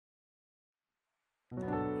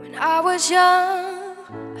I was young,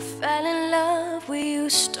 I fell in love. We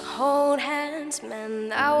used to hold hands, man,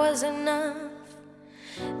 that was enough.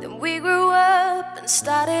 Then we grew up and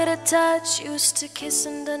started to touch. Used to kiss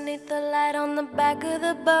underneath the light on the back of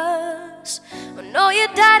the bus. Oh no, your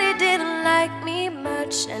daddy didn't like me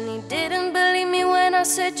much, and he didn't believe me when I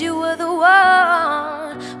said you were the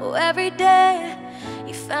one. Oh, every day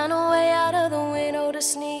he found a way out of the window to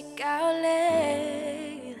sneak out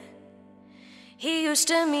late. He used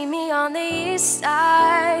to meet me on the east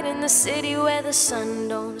side, in the city where the sun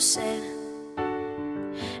don't set.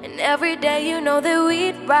 And every day you know that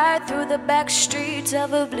we'd ride through the back streets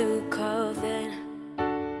of a blue Corvette.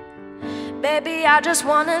 Baby, I just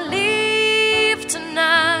wanna leave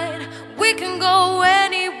tonight. We can go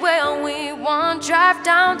anywhere we want. Drive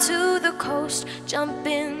down to the coast, jump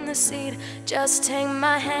in the seat. Just take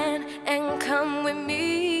my hand and come with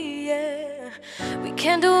me, yeah. We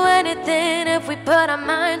can do anything if we put our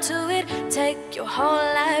mind to it. Take your whole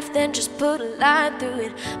life, then just put a line through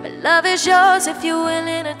it. My love is yours if you're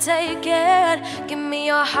willing to take it. Give me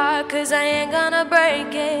your heart, cause I ain't gonna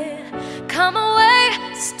break it. Come away,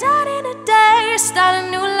 starting a day, start a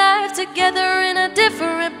new life together in a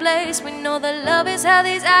different place. We know that love is how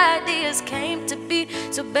these ideas came to be.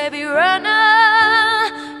 So baby, run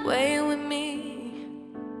away with me.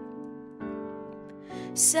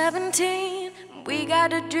 17, we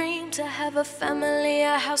got a dream to have a family,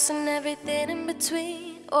 a house and everything in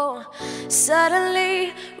between. Oh,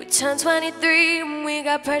 suddenly we turned 23 and we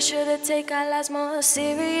got pressure to take our lives more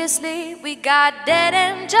seriously. We got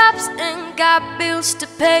dead-end jobs and got bills to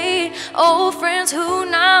pay. Old friends who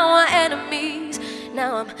now are enemies.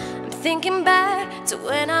 Now I'm thinking back to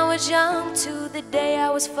when I was young, to the day I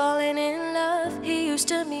was falling in love. He used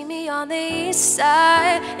to meet me on the east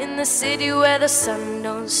side, in the city where the sun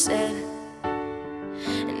don't set.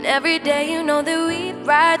 And every day you know that we'd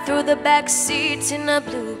ride through the back seats in a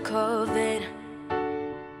blue Corvette.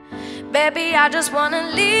 Baby, I just wanna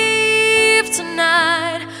leave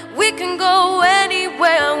tonight. We can go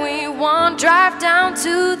anywhere we want. Drive down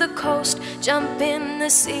to the coast, jump in the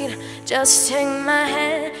seat. Just take my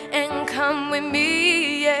hand and come with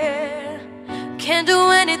me, yeah. Can't do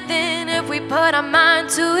anything if we put our mind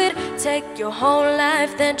to it. Take your whole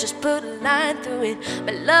life, then just put a line through it.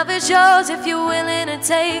 My love is yours if you're willing to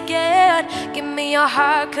take it. Give me your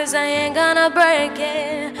heart, cause I ain't gonna break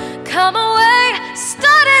it. Come away,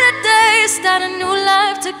 start it a day, start a new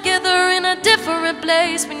life together in a different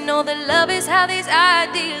place. We know that love is how these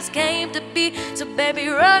ideas came to be. So baby,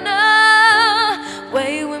 run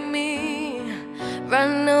away with me.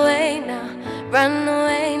 Run away now, run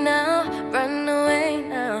away now, run away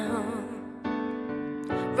now.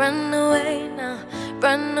 Run away now,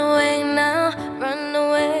 run away now, run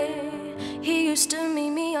away. He used to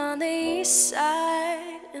meet me on the east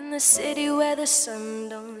side, in the city where the sun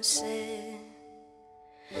don't set.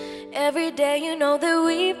 Every day you know that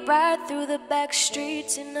we ride through the back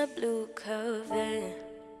streets in a blue Corvette.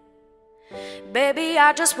 Baby,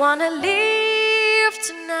 I just wanna leave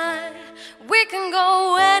tonight. We can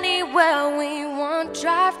go anywhere we want.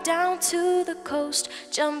 Drive down to the coast,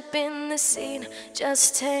 jump in the seat.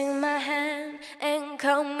 Just take my hand and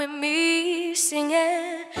come with me, sing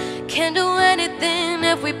it. Can't do anything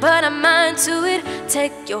if we put our mind to it.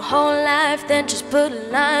 Take your whole life, then just put a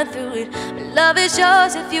line through it. My love is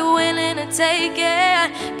yours if you're willing to take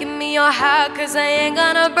it. Give me your heart, cause I ain't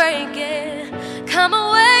gonna break it. Come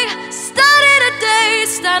away, start it a day,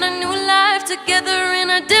 start a new life together in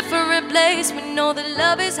a different place. We know that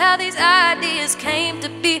love is how these ideas came to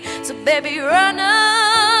be. So baby, run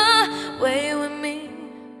away with me.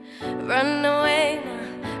 Run away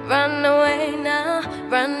now, run away now,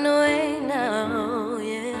 run away now,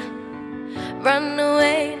 yeah. Run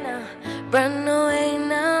away now, run away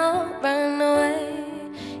now, run away.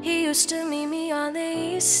 He used to meet me on the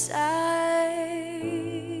east side.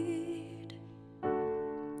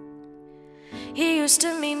 He used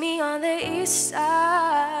to meet me on the east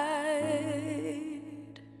side.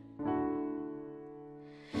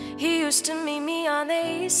 He used to meet me on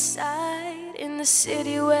the east side, in the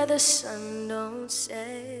city where the sun don't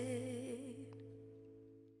set.